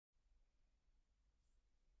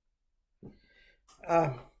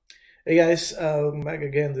Ah, hey guys, back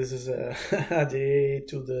again. This is J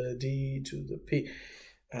to the D to the P.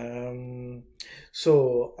 Um,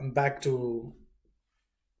 so I'm back to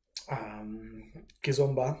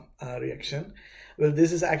Kizomba reaction. Well,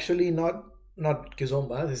 this is actually not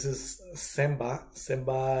Kizomba. This is Semba.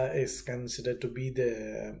 Semba is considered to be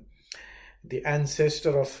the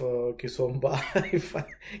ancestor of Kizomba, if I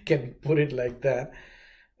can put it like that.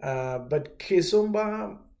 But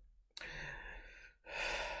Kizomba,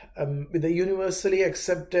 the universally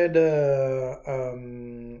accepted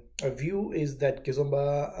view is that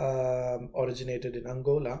Kizomba originated in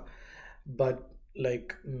Angola, but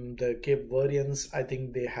the Cape Verdeans, I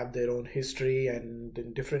think they have their own history and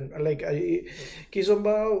in different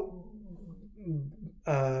Kizomba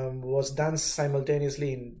was danced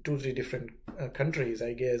simultaneously in two, three different countries,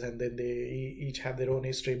 I guess, and then they each have their own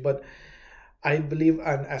history. But I believe,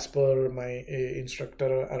 and as per my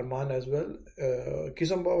instructor Arman as well,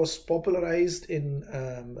 Kizomba was popularized in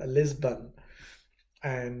Lisbon,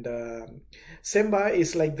 and Semba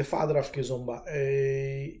is like the father of Kizomba.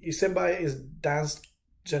 Semba is danced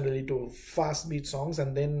generally to fast beat songs,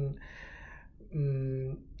 and then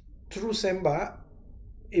through Semba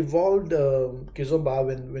evolved Kizomba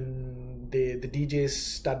when the DJs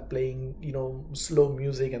start playing slow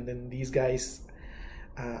music, and then these guys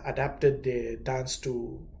adapted the dance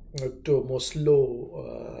to a more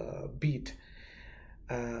slow beat.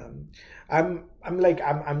 um,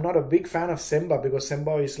 I'm not a big fan of Semba because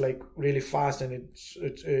Semba is like really fast, and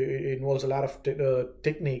it involves a lot of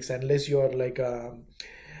techniques. Unless you're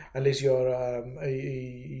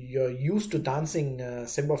used to dancing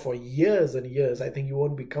Semba for years and years, I think you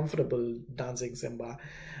won't be comfortable dancing Semba.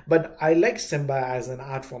 But I like Semba as an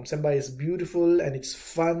art form. Semba is beautiful and it's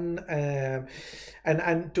fun, and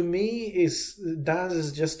to me, is dance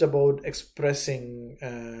is just about expressing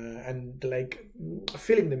and like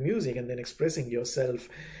feeling the music and then expressing yourself,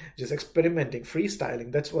 just experimenting,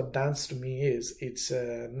 freestyling. That's what dance to me is. It's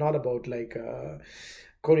not about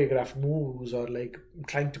choreographed moves or like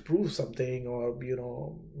trying to prove something or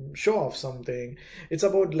show off something. It's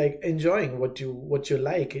about like enjoying what you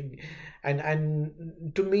like,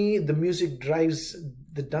 and to me the music drives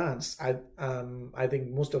the dance. I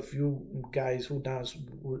think most of you guys who dance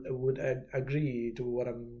would agree to what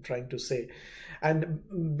I'm trying to say. And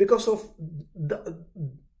because of the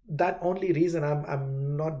that only reason,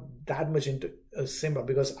 I'm not that much into Semba,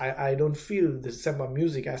 because I don't feel the Semba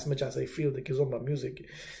music as much as I feel the Kizomba music.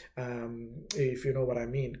 If you know what I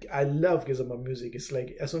mean. I love Kizomba music. It's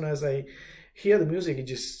like as soon as I hear the music, it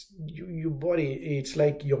just your body, it's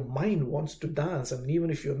like your mind wants to dance, and even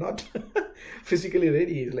if you're not physically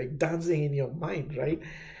ready, it's like dancing in your mind, right?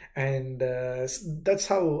 And that's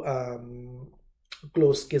how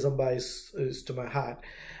close Kizomba is to my heart.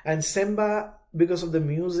 And Semba, because of the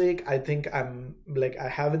music, I think I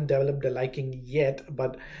haven't developed a liking yet,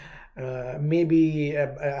 but maybe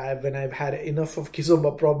when I've had enough of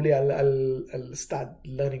Kizomba, probably I'll start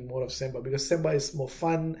learning more of Semba, because Semba is more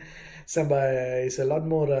fun. Semba is a lot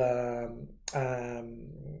more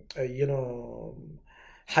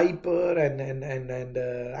hyper and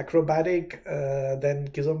acrobatic than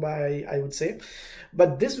Kizomba, I would say.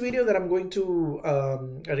 But this video that I'm going to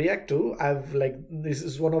react to, this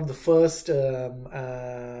is one of the first Semba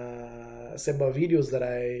videos that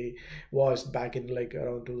I watched back in like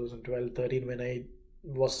around 2012-13, when I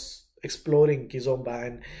was exploring Kizomba,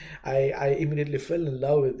 and I immediately fell in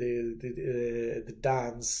love with the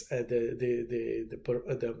dance, the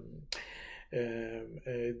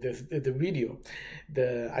video.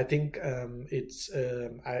 I think it's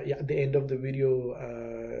yeah, at the end of the video,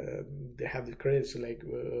 they have the credits, like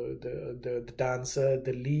the dancer,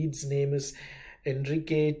 the lead's name is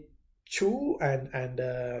Henrique Cheoo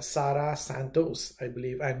and Sara Santos, I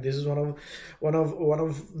believe. And this is one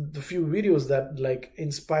of the few videos that like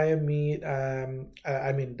inspire me.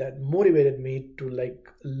 I mean, that motivated me to like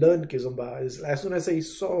learn Kizomba. As soon as I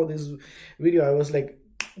saw this video, I was like,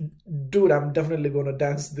 dude, I'm definitely gonna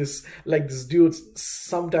dance this like this dude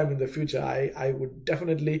sometime in the future. I would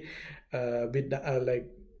definitely like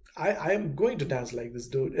I am going to dance like this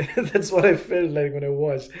dude. That's what I felt like when I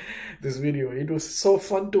watched this video. It was so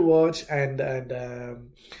fun to watch, and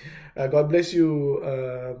God bless you,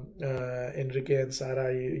 Enrique and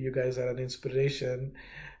Sarah. You guys are an inspiration.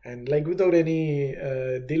 And like without any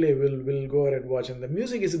delay, we'll go ahead and watch. And the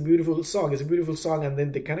music is a beautiful song. It's a beautiful song, and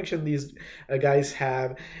then the connection these guys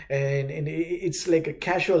have, and it's like a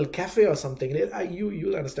casual cafe or something.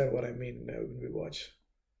 You'll understand what I mean when we watch.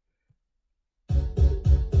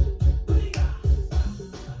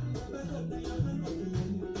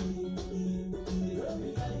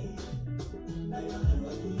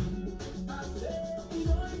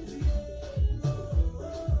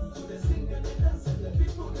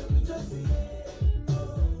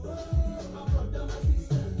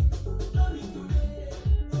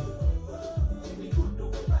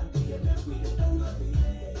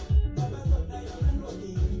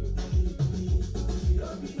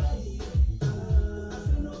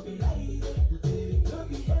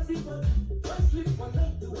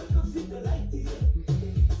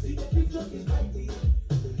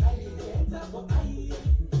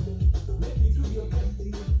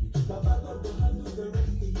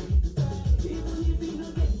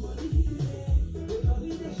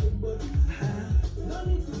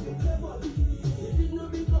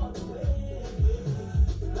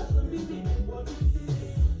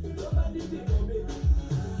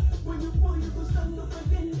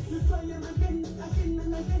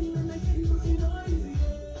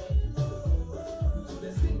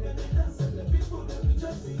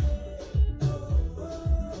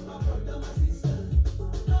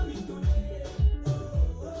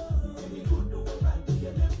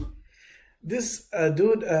 this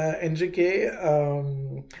dude, Enrique,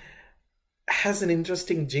 has an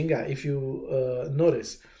interesting jinga. If you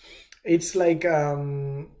notice, it's like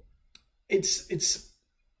it's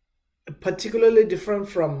particularly different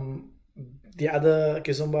from the other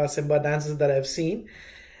kizomba semba dances that I've seen.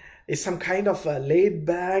 It's some kind of a laid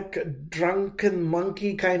back, drunken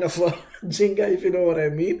monkey kind of a jinga, if you know what I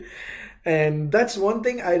mean. And that's one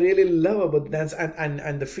thing I really love about dance,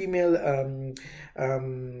 and the female and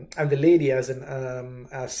the lady as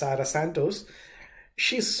Sara Santos.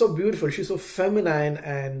 She's so beautiful. She's so feminine,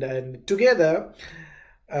 and together,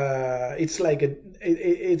 it's like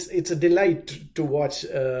it's a delight to watch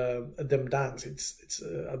them dance. It's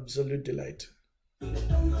an absolute delight.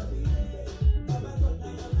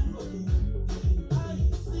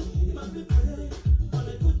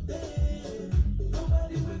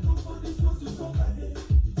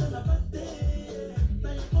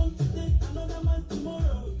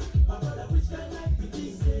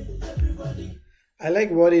 I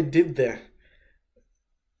like what he did there.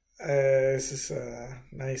 This is a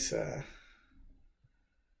nice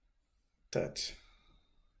touch.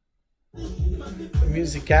 The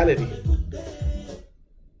musicality.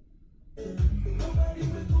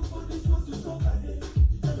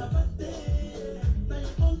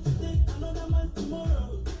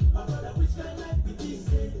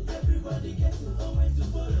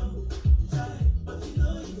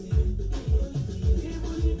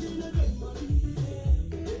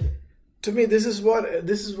 To me, this is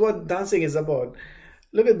what dancing is about.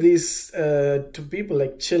 Look at these two people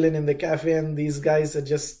like chilling in the cafe, and these guys are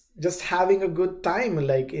just having a good time,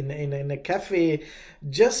 like in a cafe,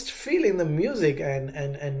 just feeling the music and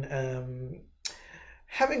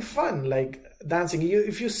having fun, like dancing.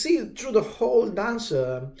 If you see through the whole dance,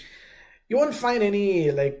 you won't find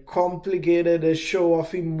any like complicated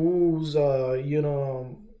show-offy moves, or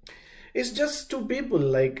it's just two people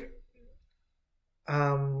like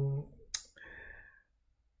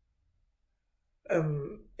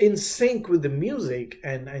in sync with the music,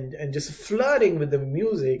 and just flirting with the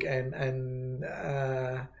music, and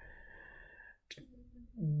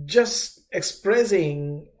just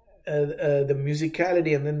expressing the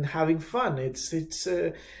musicality, and then having fun. It's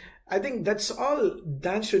I think that's all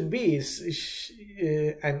dance should be.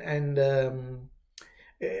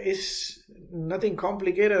 It's nothing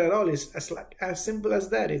complicated at all. It's as simple as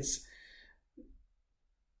that. It's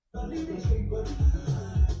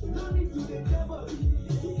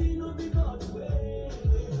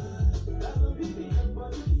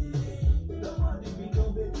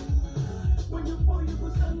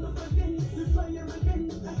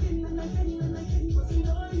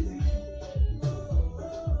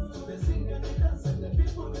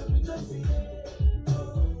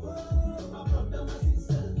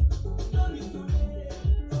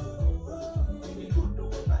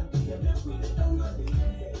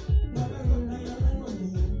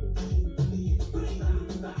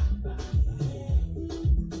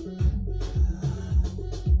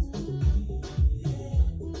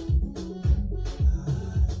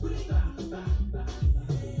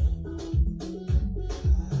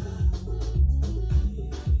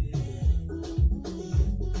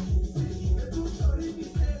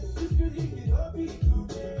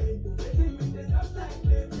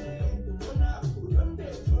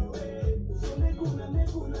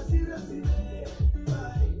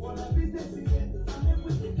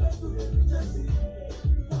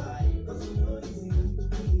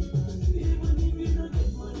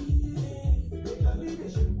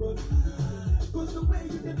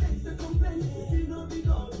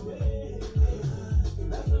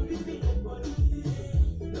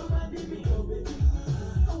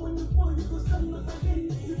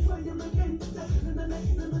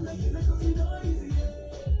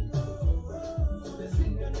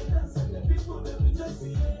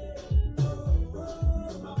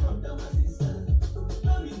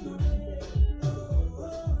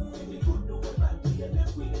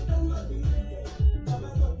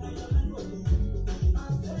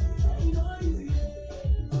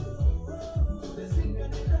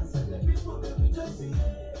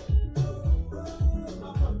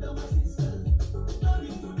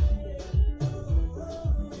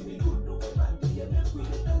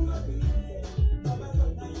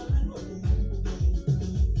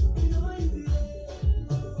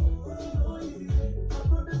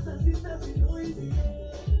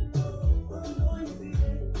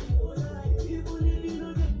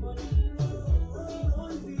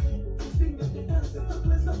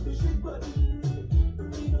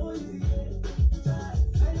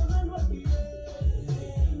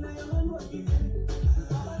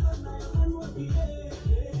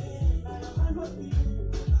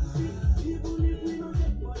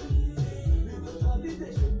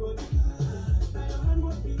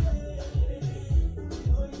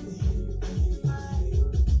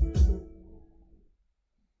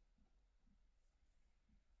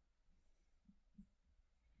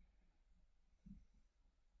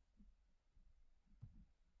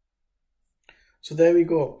So there we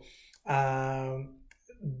go.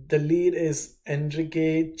 The lead is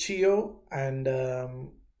Henrique Cheoo, and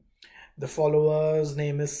the follower's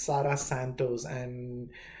name is Sara Santos. And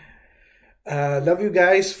love you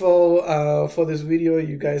guys for this video.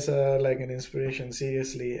 You guys are like an inspiration,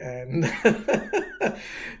 seriously, and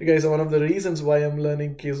you guys are one of the reasons why I'm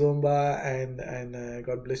learning Kizomba, and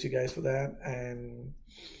God bless you guys for that. And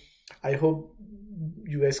I hope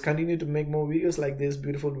you guys continue to make more videos like this,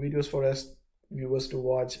 beautiful videos for us viewers to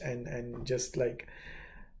watch, and just like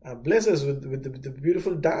bless us with the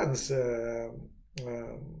beautiful dance,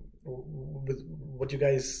 with what you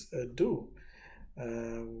guys do.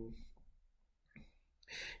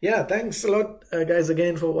 Yeah, thanks a lot, guys,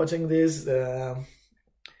 again for watching this. Yeah,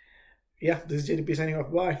 this is JDP signing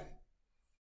off. Bye.